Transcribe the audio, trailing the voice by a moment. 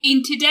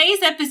In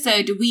today's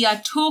episode, we are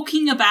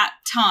talking about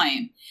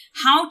time.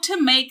 How to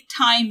make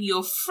time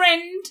your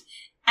friend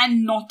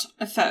and not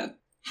a foe.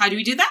 How do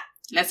we do that?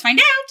 Let's find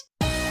out.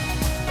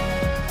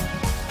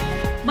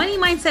 Money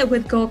Mindset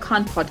with Gul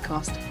Khan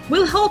podcast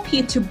will help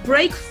you to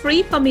break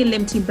free from your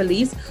limiting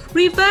beliefs,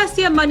 reverse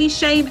your money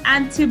shame,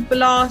 and to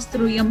blast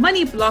through your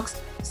money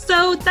blocks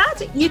so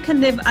that you can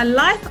live a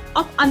life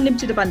of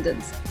unlimited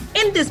abundance.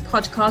 In this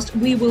podcast,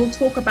 we will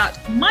talk about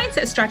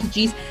mindset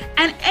strategies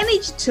and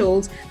energy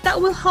tools that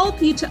will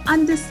help you to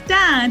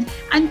understand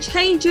and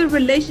change your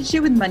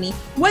relationship with money,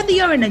 whether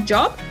you're in a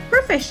job,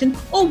 profession,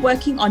 or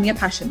working on your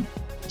passion.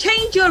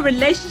 Change your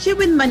relationship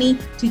with money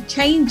to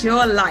change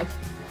your life.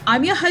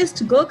 I'm your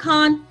host, Gul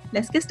Khan.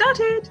 Let's get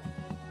started.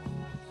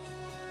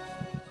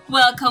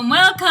 Welcome.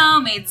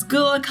 It's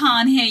Gul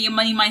Khan here, your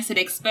money mindset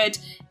expert.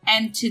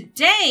 And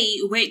today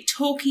we're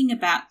talking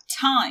about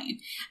time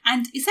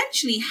and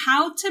essentially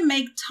how to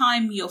make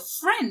time your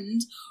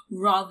friend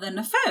rather than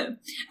a foe.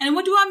 And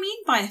what do I mean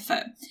by a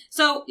foe?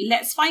 So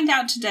let's find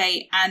out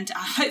today, and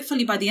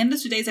hopefully by the end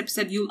of today's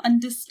episode, you'll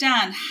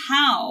understand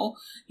how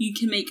you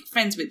can make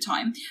friends with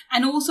time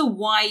and also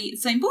why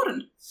it's so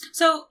important.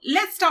 So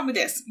let's start with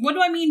this. What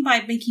do I mean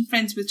by making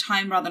friends with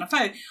time rather than a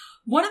foe?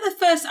 One of the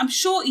first, I'm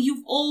sure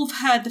you've all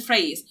heard the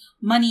phrase,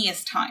 money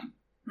is time.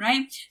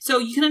 Right? So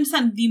you can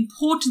understand the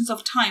importance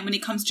of time when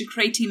it comes to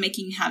creating,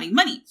 making, having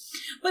money.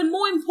 But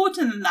more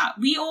important than that,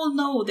 we all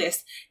know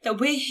this, that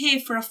we're here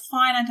for a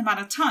finite amount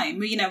of time.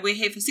 We're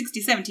here for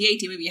 60, 70,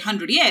 80, maybe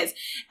 100 years.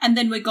 And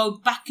then we go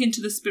back into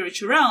the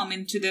spiritual realm,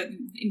 into the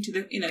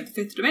the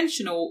fifth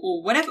dimension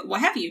or whatever, what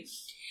have you.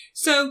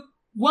 So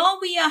while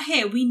we are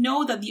here, we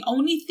know that the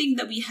only thing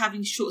that we have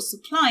in short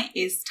supply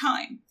is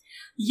time.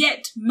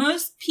 Yet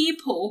most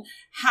people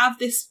have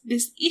this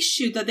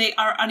issue that they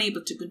are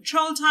unable to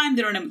control time,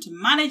 they're unable to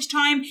manage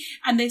time,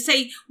 and they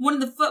say one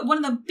of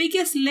the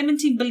biggest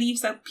limiting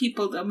beliefs that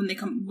people, when they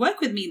come work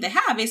with me, they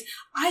have is,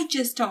 I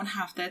just don't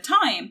have the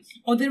time,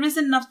 or there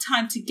isn't enough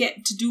time to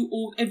get to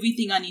do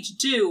everything I need to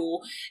do,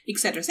 or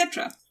etc.,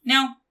 etc.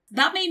 Now,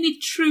 that may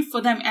be true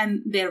for them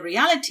and their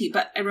reality,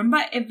 but remember,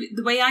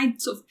 the way I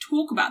sort of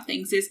talk about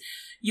things is,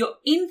 your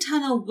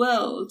internal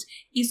world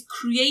is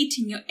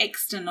creating your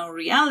external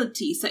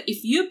reality. So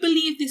if you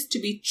believe this to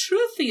be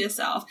true for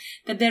yourself,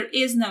 that there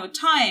is no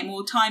time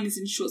or time is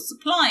in short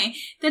supply,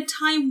 then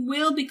time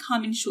will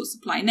become in short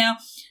supply. Now,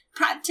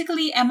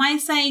 practically, am I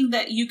saying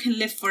that you can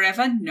live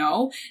forever?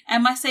 No.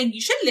 Am I saying you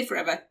should live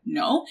forever?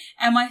 No.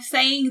 Am I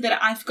saying that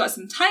I've got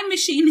some time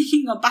machine that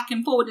you can go back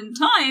and forward in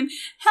time?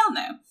 Hell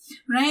no.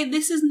 Right?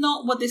 This is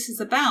not what this is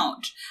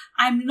about.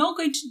 I'm not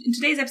going to, in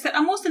today's episode,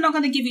 I'm also not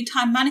going to give you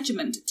time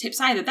management tips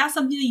either. That's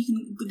something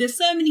that there's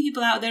so many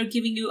people out there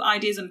giving you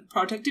ideas on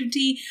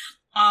productivity,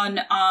 on,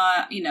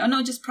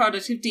 not just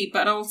productivity,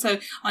 but also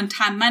on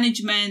time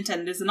management.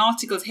 And there's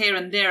articles here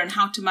and there on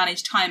how to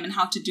manage time and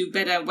how to do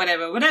better,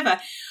 whatever.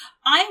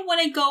 I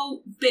want to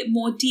go a bit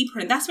more deeper,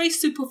 and that's very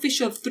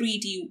superficial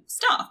 3D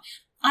stuff.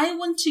 I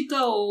want to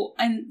go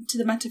to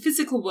the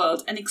metaphysical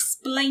world and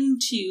explain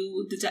to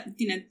you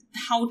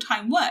how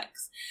time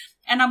works.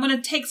 And I'm going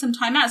to take some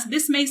time out. So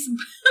this may,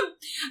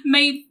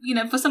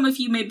 for some of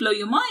you may blow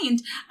your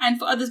mind, and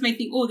for others may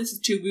think, oh, this is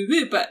too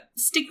woo-woo, but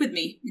stick with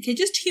me. Okay,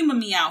 just humor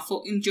me out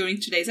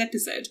during today's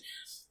episode.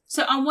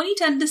 So I want you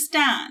to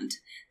understand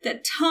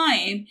that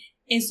time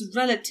is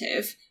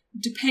relative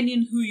depending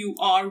on who you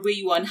are, where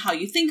you are, and how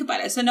you think about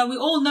it. So now we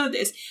all know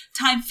this.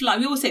 Time flies.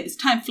 We always say this,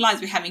 time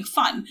flies, we're having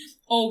fun.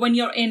 Or when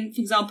you're in,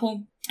 for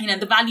example,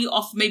 the value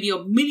of maybe a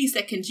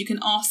millisecond, you can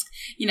ask,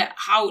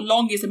 how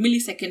long is a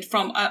millisecond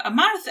from a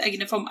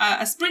marathon, from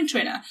a sprint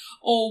runner?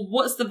 Or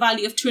what's the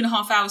value of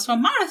 2.5 hours from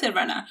a marathon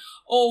runner?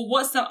 Or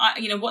what's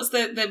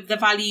the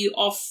value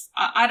of,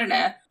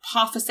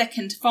 half a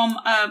second from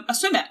a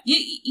swimmer?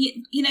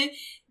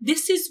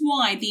 This is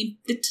why the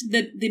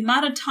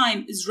amount of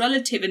time is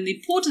relative, and the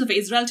importance of it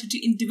is relative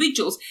to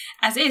individuals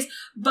as is.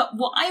 But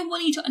what I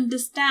want you to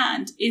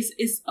understand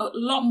is a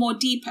lot more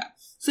deeper.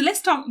 So let's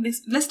start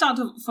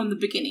from the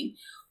beginning.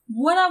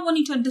 What I want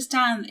you to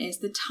understand is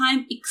the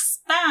time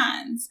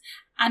expands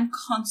and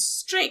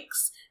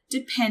constricts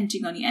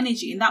depending on your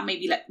energy. And that may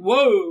be like,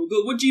 whoa,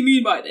 what do you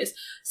mean by this?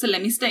 So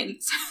let me stay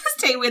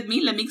with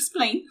me. Let me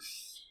explain.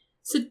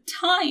 So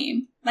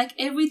time, like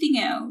everything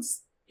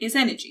else, is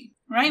energy.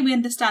 Right? We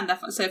understand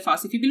that so far.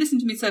 So if you've been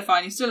listening to me so far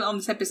and you're still on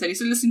this episode, you're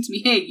still listening to me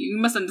here, you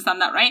must understand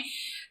that, right?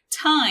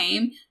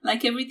 Time,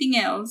 like everything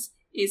else,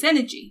 is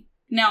energy.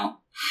 Now,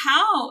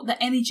 how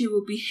the energy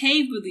will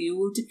behave with you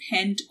will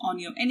depend on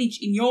your energy,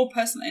 in your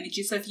personal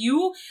energy. So if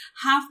you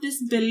have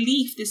this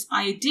belief, this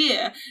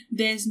idea,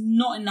 there's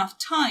not enough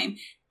time,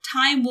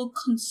 time will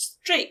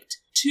constrict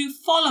to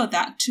follow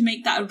that, to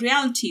make that a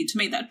reality, to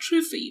make that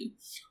true for you.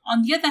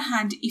 On the other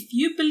hand, if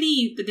you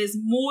believe that there's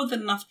more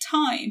than enough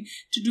time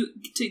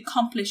to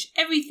accomplish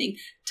everything,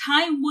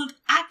 time will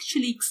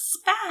actually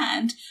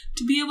expand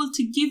to be able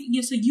to give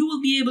you, so you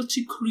will be able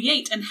to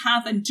create and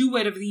have and do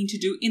whatever you need to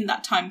do in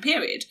that time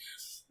period.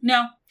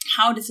 Now,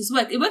 how does this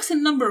work? It works in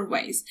a number of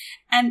ways.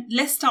 And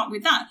let's start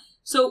with that.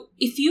 So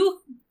if you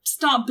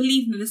start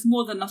believing that there's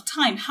more than enough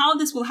time, how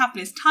this will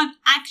happen is time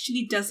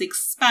actually does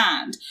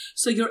expand.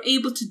 So you're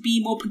able to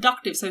be more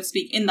productive, so to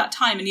speak, in that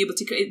time and able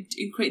to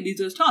create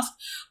those tasks.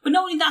 But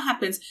not only that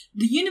happens,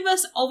 the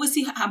universe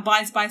obviously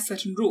abides by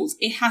certain rules.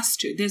 It has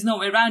to. There's no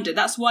way around it.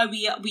 That's why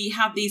we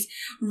have these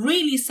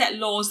really set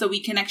laws that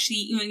we can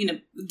actually,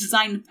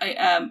 design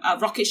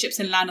rocket ships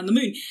and land on the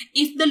moon.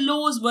 If the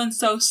laws weren't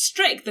so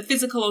strict, the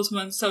physical laws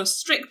weren't so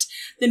strict,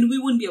 then we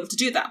wouldn't be able to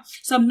do that.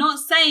 So I'm not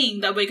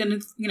saying that we're going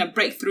to,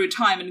 break through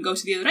time and go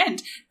to the other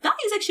end. That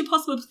is actually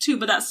possible too,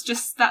 but that's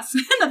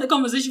another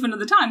conversation for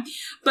another time.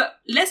 But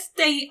let's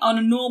stay on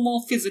a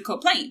normal physical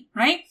plane,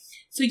 right?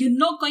 So you're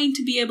not going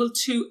to be able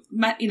to,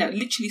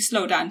 literally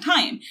slow down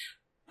time.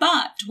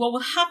 But what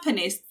will happen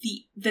is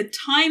the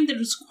time that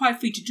is required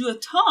for you to do a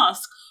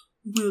task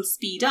will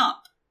speed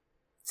up.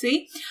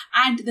 See?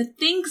 And the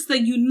things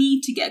that you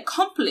need to get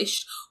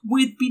accomplished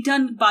will be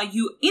done by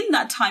you in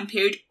that time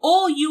period,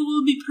 or you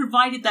will be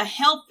provided the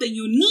help that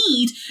you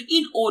need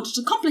in order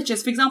to accomplish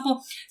this. For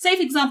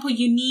example,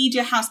 you need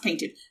your house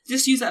painted.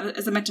 Just use that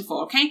as a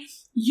metaphor, okay?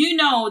 You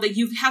know that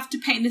you have to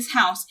paint this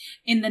house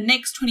in the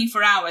next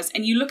 24 hours,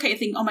 and you look at it and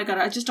think, oh my God,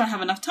 I just don't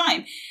have enough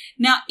time.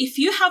 Now, if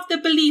you have the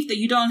belief that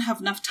you don't have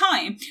enough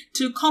time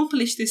to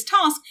accomplish this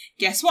task,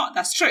 guess what?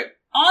 That's true.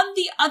 On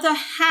the other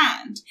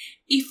hand,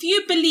 if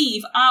you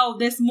believe,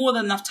 there's more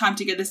than enough time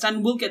to get this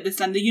done, we'll get this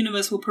done, the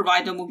universe will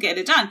provide and we'll get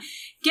it done.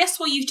 Guess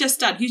what you've just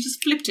done? You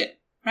just flipped it,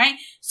 right?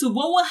 So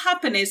what will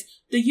happen is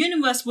the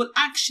universe will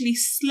actually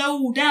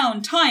slow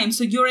down time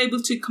so you're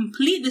able to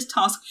complete this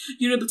task,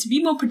 you're able to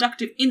be more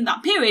productive in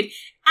that period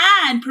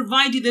and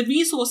provide you the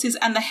resources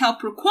and the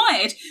help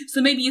required.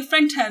 So maybe your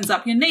friend turns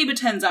up, your neighbor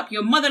turns up,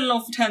 your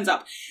mother-in-law turns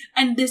up,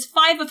 and there's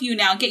 5 of you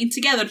now getting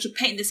together to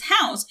paint this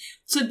house.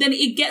 So then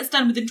it gets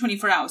done within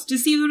 24 hours. Do you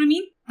see what I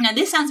mean? Now,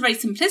 this sounds very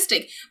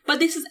simplistic, but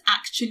this is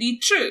actually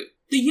true.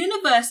 The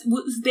universe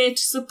was there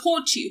to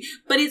support you,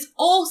 but it's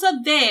also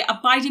there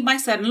abiding by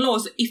certain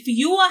laws. If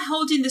you are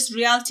holding this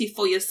reality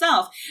for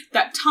yourself,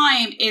 that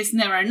time is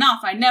never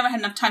enough, I never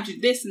had enough time to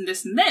do this and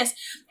this and this,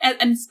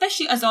 and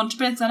especially as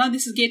entrepreneurs, I know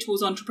this is geared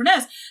towards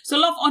entrepreneurs. So a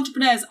lot of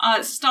entrepreneurs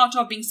start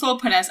off being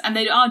solopreneurs and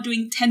they are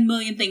doing 10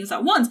 million things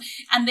at once.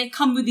 And they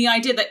come with the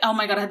idea that, oh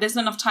my God, there's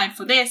not enough time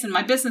for this and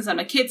my business and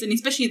my kids. And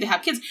especially if they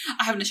have kids,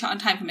 I haven't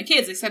enough time for my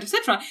kids, etc.,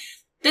 etc.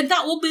 Then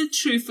that will be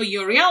true for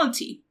your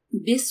reality.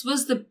 This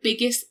was the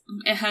biggest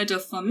hurdle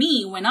for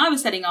me when I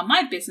was setting up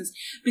my business,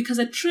 because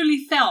I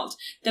truly felt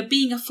that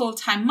being a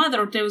full-time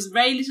mother, there was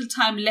very little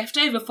time left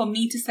over for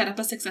me to set up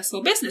a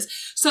successful business.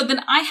 So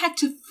then I had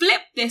to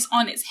flip this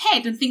on its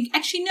head and think,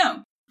 actually,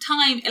 no,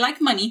 time,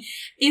 like money,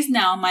 is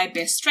now my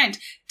best friend.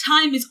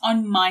 Time is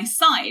on my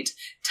side.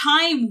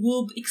 Time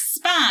will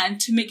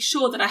expand to make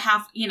sure that I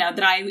have,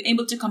 that I'm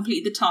able to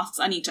complete the tasks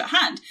I need to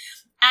hand.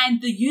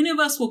 And the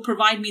universe will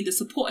provide me the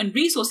support and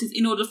resources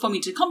in order for me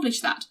to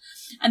accomplish that.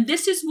 And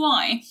this is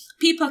why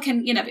people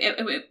can,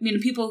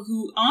 people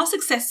who are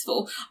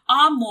successful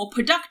are more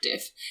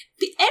productive.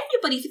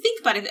 Everybody, if you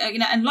think about it,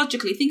 and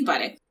logically think about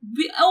it,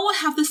 we all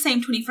have the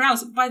same 24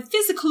 hours. By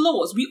physical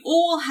laws, we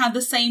all have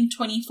the same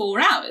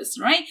 24 hours,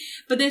 right?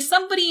 But there's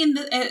somebody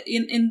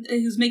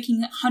who's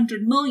making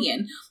 100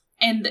 million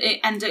and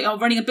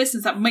running a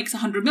business that makes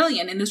 100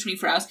 million in those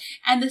 24 hours.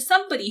 And there's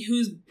somebody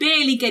who's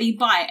barely getting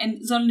by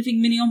and is only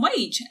living minimum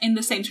wage in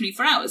the same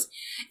 24 hours.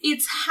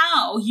 It's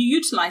how you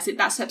utilize it.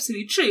 That's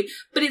absolutely true.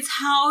 But it's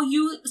how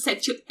you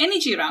set your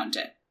energy around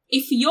it.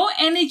 If your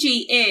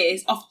energy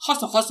is of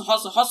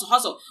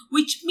hustle,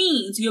 which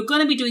means you're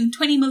going to be doing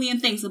 20 million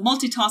things and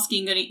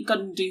multitasking, and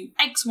going to do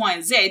X, Y,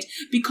 and Z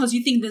because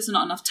you think there's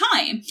not enough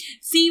time,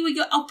 see where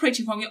you're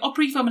operating from. You're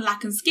operating from a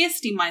lack and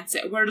scarcity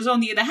mindset. Whereas on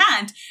the other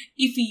hand,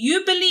 if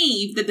you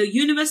believe that the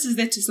universe is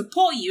there to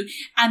support you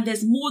and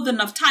there's more than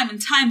enough time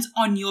and time's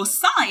on your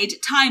side,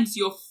 time's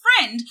your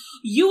friend,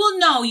 you will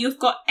know you've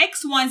got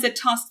X, Y, and Z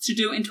tasks to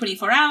do in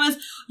 24 hours.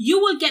 You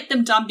will get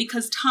them done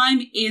because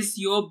time is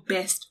your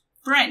best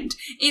friend.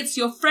 It's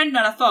your friend,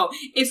 not a foe.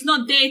 It's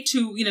not there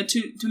to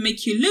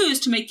make you lose,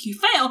 to make you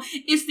fail.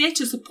 It's there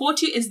to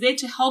support you. It's there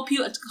to help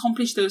you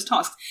accomplish those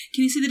tasks.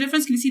 Can you see the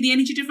difference? Can you see the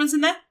energy difference in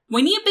there?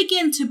 When you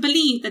begin to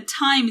believe that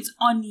time is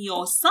on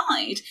your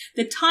side,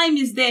 the time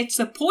is there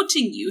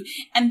supporting you,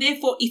 and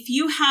therefore if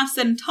you have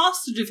certain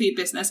tasks to do for your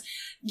business,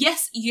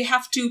 yes, you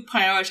have to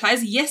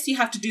prioritize. Yes, you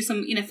have to do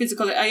some,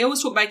 physical. I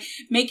always talk about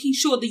making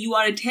sure that you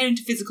are adhering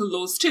to physical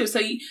laws too. So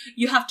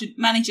you have to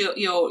manage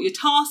your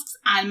tasks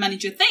and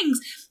manage your things.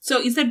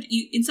 So instead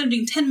of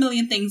doing 10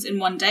 million things in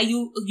one day,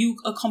 you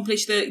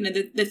accomplish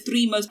the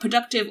 3 most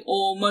productive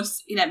or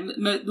most,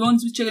 the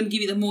ones which are going to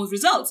give you the most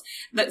results.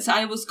 So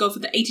I always go for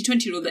the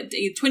 80-20 rule, that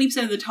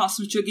 20% of the tasks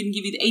which are going to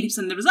give you the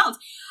 80% of the results.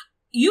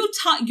 You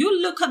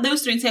look at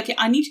those 3 and say, okay,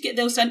 I need to get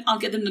those done. I'll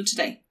get them done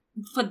today.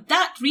 for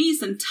that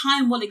reason,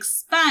 time will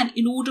expand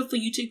in order for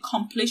you to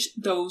accomplish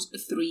those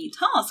 3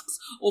 tasks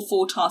or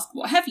 4 tasks,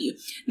 what have you.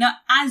 Now,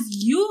 as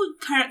you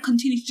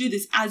continue to do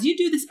this, as you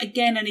do this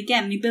again and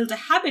again, and you build a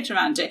habit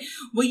around it,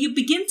 where you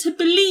begin to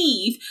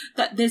believe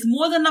that there's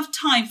more than enough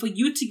time for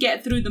you to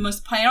get through the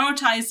most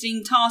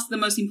prioritizing task, the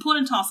most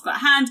important task at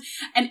hand,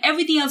 and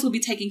everything else will be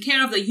taken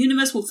care of. The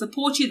universe will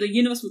support you. The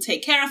universe will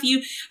take care of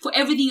you for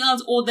everything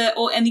else,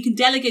 and you can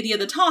delegate the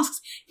other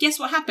tasks. Guess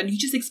what happened? You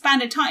just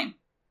expanded time.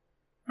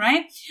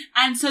 Right?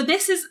 And so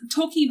this is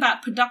talking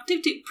about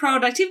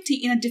productivity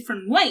in a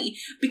different way,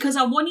 because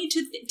I want you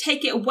to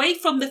take it away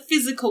from the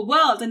physical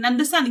world and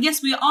understand,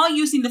 yes, we are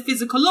using the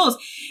physical laws.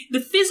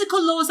 The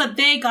physical laws are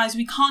there, guys.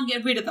 We can't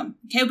get rid of them.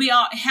 Okay.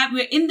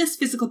 We're in this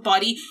physical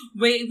body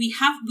where we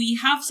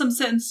have some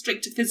certain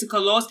strict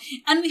physical laws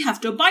and we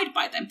have to abide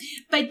by them.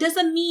 But it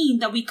doesn't mean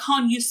that we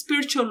can't use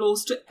spiritual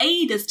laws to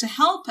aid us, to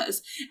help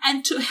us,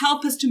 and to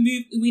help us to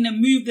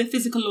move the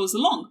physical laws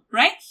along,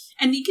 right?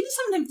 And you can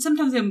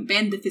sometimes even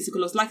bend the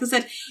physical laws. Like I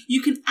said,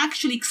 you can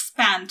actually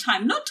expand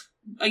time, not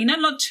like,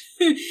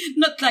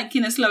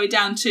 slow it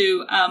down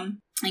to,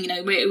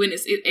 when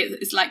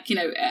it's like,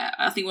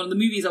 I think one of the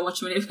movies I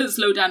watched when it was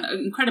slowed down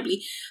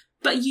incredibly.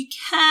 But you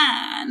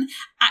can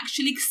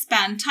actually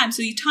expand time.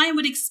 So your time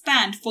would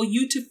expand for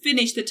you to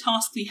finish the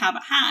task you have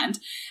at hand.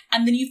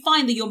 And then you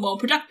find that you're more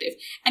productive.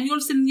 And all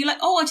of a sudden you're like,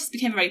 oh, I just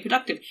became very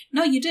productive.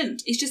 No, you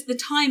didn't. It's just the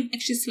time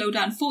actually slowed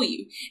down for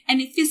you.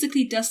 And it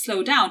physically does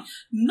slow down.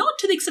 Not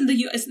to the extent that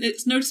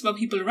it's noticeable by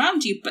people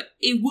around you, but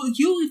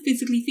you'll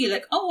physically feel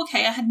like, oh,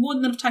 okay, I had more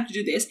than enough time to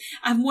do this.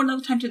 I have more than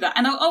enough time to do that.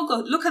 And oh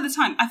God, look at the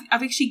time.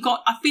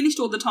 I've finished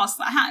all the tasks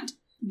at hand.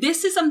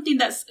 This is something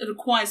that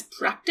requires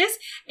practice.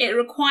 It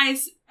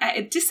requires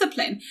a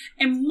discipline.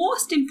 And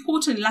most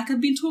importantly, like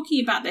I've been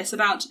talking about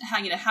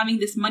how, having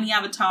this money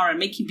avatar and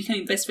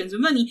becoming best friends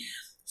with money.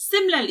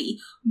 Similarly,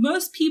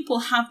 most people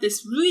have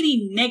this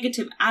really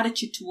negative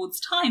attitude towards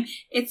time.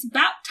 It's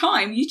about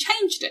time you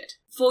changed it.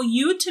 For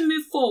you to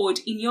move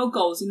forward in your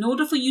goals, in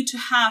order for you to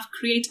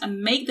create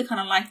and make the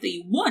kind of life that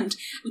you want,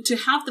 to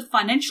have the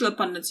financial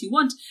abundance you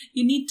want,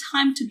 you need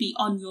time to be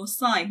on your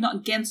side, not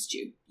against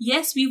you.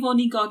 Yes, we've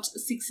only got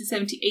 60,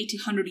 70, 80,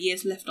 100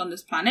 years left on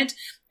this planet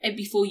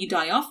before you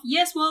die off.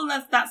 Yes, well,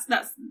 that's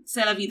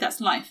c'est la vie,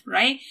 that's life,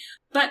 right?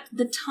 But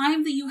the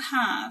time that you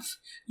have,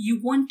 you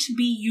want to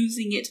be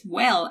using it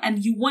well,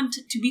 and you want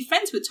to be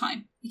friends with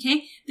time.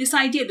 Okay, this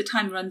idea that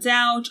time runs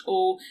out,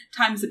 or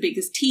time's the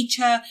biggest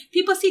teacher.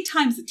 People see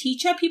time as a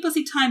teacher. People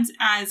see time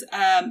as,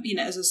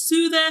 as a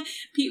soother.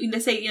 They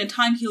say,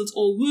 time heals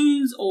all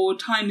wounds, or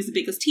time is the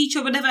biggest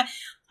teacher, whatever.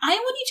 I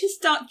want you to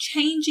start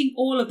changing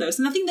all of those,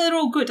 and I think they're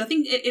all good. I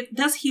think it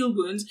does heal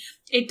wounds.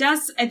 It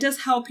does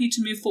help you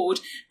to move forward.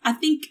 I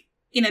think,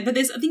 but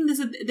there's a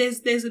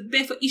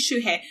bit of an issue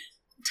here.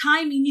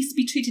 Time needs to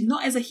be treated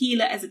not as a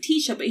healer, as a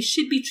teacher, but it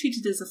should be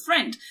treated as a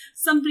friend,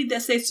 somebody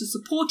that says to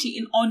support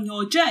you on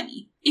your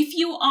journey. If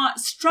you are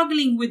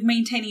struggling with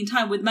maintaining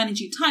time, with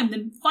managing time,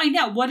 then find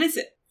out, what is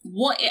it?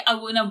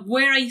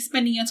 Where are you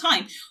spending your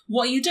time?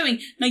 What are you doing?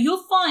 Now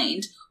you'll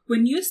find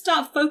when you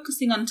start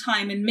focusing on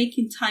time and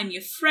making time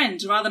your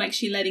friend, rather than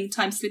actually letting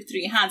time slip through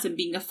your hands and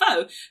being a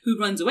foe who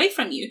runs away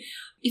from you,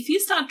 if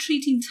you start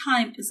treating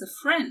time as a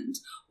friend,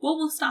 what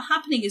will start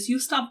happening is you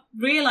start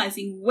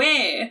realizing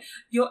where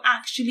you're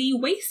actually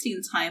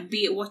wasting time,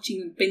 be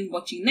it binge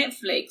watching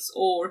Netflix,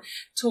 or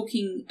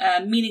talking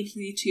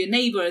meaningfully to your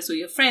neighbors or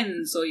your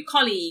friends or your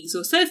colleagues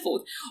or so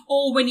forth,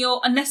 or when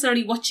you're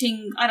unnecessarily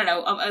watching, I don't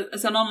know,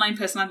 as an online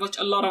person, I watch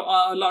a lot of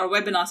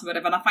webinars or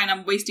whatever, and I find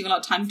I'm wasting a lot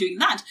of time doing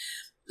that.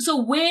 So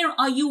where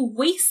are you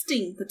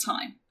wasting the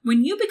time?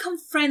 When you become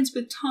friends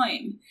with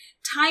time,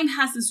 time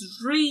has this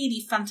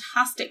really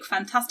fantastic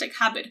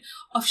habit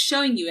of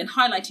showing you and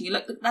highlighting you.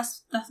 Look,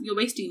 that's you're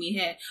wasting me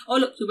here. Oh,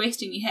 look, you're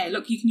wasting me here.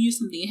 Look, you can use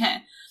something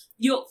here.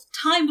 Your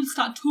time will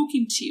start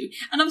talking to you.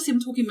 And obviously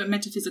I'm talking about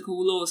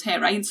metaphysical laws here,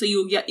 right? And so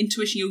you'll get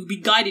intuition, you'll be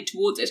guided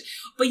towards it.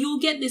 But you'll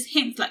get this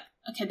hint like,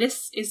 okay,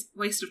 this is a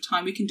waste of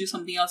time. We can do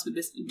something else with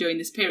this during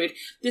this period.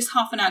 This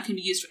half an hour can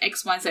be used for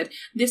X, Y, Z.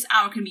 This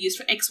hour can be used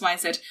for X, Y,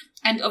 Z.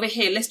 And over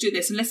here, let's do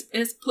this. And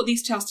let's put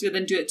these tasks together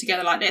and do it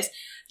together like this.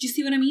 Do you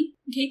see what I mean?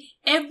 Okay.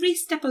 Every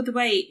step of the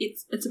way,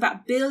 it's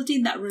about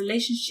building that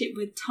relationship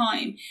with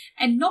time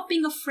and not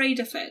being afraid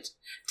of it.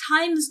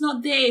 Time's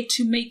not there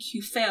to make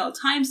you fail.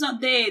 Time's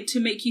not there to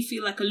make you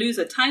feel like a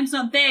loser. Time's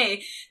not there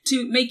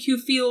to make you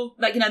feel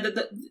like,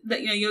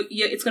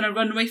 it's going to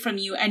run away from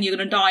you and you're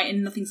going to die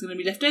and nothing's going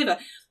to be left over.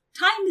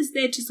 Time is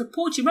there to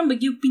support you. Remember,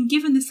 you've been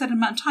given this certain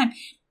amount of time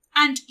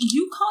and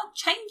you can't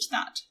change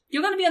that.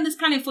 You're going to be on this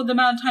planet for the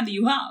amount of time that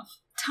you have.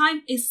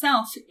 Time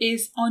itself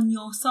is on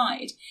your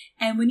side.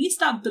 And when you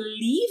start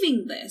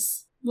believing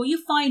this, what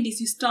you find is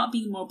you start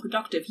being more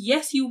productive.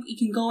 Yes, you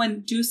can go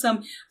and do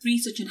some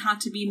research on how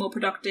to be more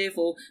productive,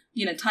 or,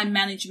 time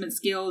management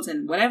skills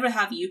and whatever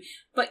have you.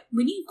 But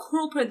when you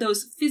incorporate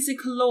those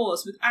physical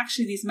laws with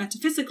actually these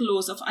metaphysical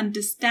laws of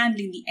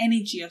understanding the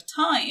energy of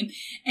time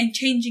and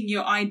changing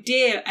your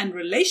idea and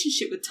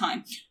relationship with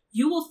time,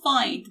 you will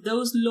find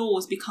those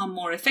laws become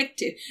more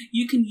effective.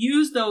 You can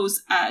use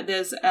those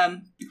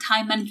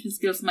time management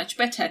skills much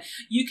better.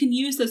 You can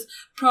use those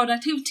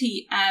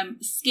productivity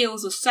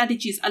skills or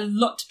strategies a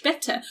lot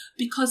better,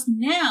 because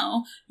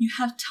now you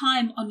have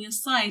time on your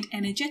side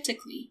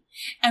energetically.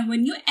 And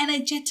when you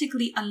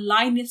energetically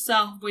align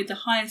yourself with the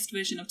highest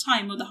version of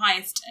time, or the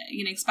highest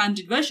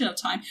expanded version of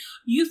time,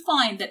 you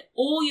find that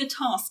all your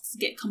tasks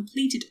get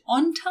completed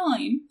on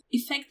time,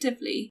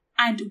 effectively,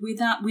 and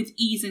with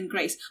ease and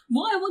grace.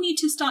 What I want you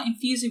to start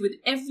infusing with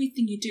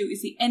everything you do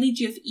is the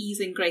energy of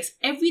ease and grace.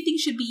 Everything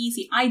should be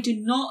easy. I do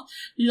not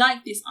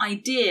like this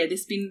idea.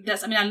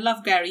 I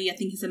love Gary. I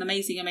think he's an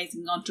amazing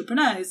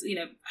entrepreneur.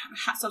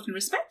 Hats off and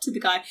respect to the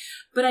guy.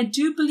 But I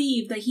do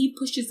believe that he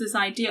pushes this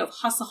idea of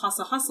hustle,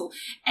 hustle, hustle.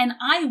 And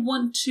I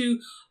want to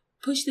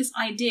push this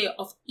idea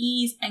of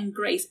ease and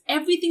grace.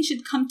 Everything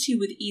should come to you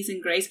with ease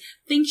and grace.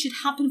 Things should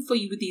happen for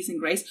you with ease and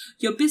grace.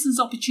 Your business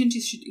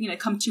opportunities should,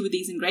 come to you with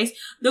ease and grace.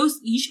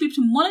 You should be able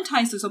to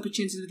monetize those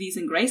opportunities with ease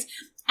and grace.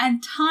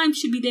 And time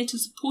should be there to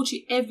support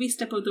you every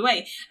step of the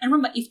way. And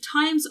remember, if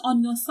time's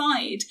on your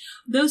side,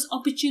 those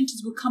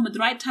opportunities will come at the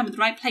right time, at the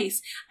right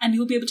place, and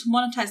you'll be able to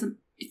monetize them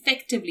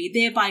effectively,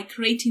 thereby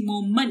creating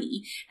more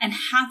money and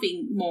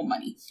having more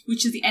money,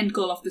 which is the end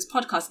goal of this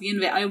podcast. At the end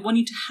of it, I want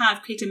you to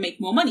create and make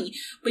more money.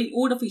 But in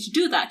order for you to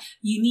do that,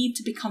 you need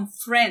to become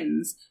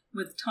friends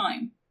with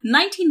time.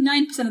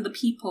 99% of the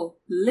people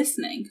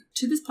listening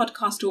to this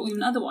podcast, or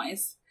even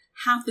otherwise,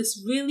 have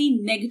this really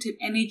negative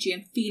energy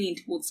and feeling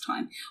towards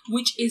time,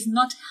 which is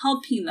not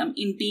helping them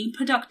in being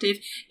productive,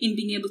 in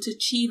being able to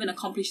achieve and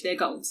accomplish their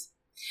goals.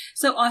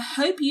 So I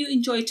hope you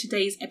enjoyed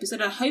today's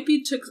episode. I hope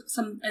you took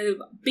some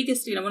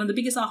one of the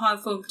biggest aha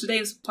for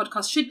today's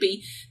podcast should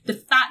be the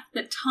fact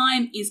that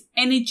time is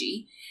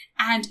energy,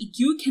 and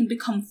you can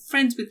become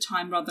friends with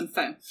time rather than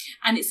foe.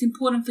 And it's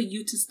important for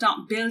you to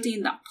start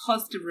building that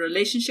positive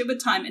relationship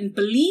with time and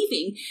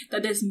believing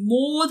that there's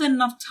more than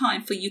enough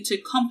time for you to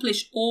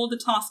accomplish all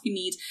the tasks you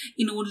need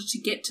in order to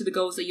get to the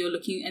goals that you're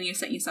looking and you're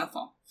setting yourself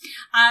for.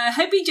 I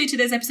hope you enjoyed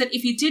today's episode.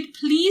 If you did,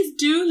 please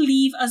do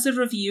leave us a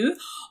review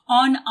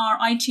on our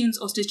iTunes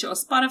or Stitcher or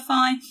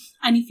Spotify.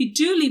 And if you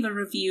do leave a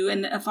review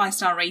and a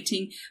 5-star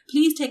rating,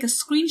 please take a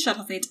screenshot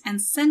of it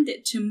and send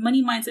it to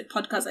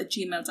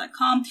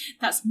moneymindsetpodcast@gmail.com.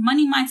 That's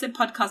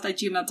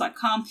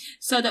moneymindsetpodcast@gmail.com,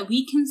 so that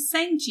we can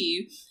send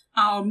you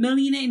our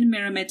Millionaire in the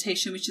Mirror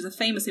meditation, which is a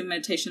famous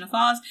meditation of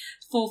ours,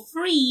 for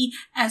free,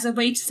 as a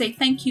way to say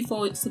thank you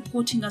for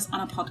supporting us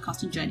on our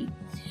podcasting journey.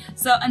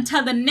 So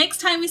until the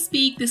next time we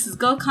speak, this is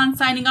Gul Khan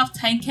signing off.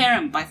 Take care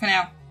and bye for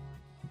now.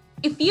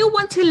 If you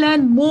want to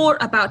learn more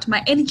about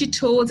my energy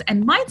tools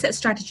and mindset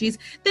strategies,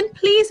 then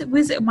please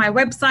visit my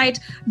website,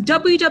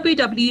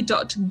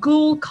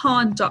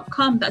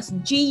 www.gulkhan.com. That's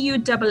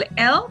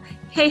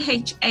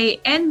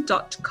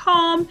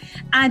GULLKHAN.com.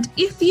 And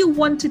if you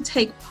want to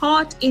take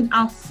part in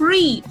our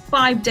free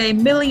 5-day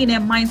Millionaire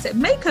Mindset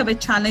Makeover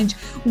Challenge,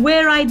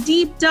 where I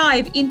deep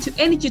dive into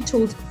energy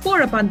tools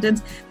for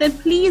abundance, then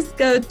please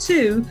go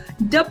to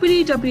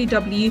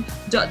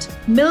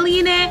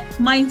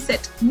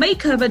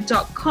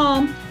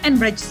www.millionairemindsetmakeover.com and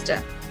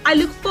register. I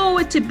look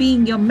forward to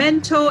being your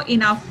mentor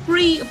in our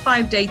free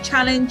 5-day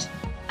challenge.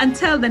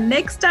 Until the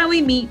next time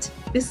we meet,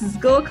 this is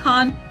Gul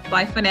Khan.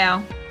 Bye for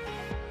now.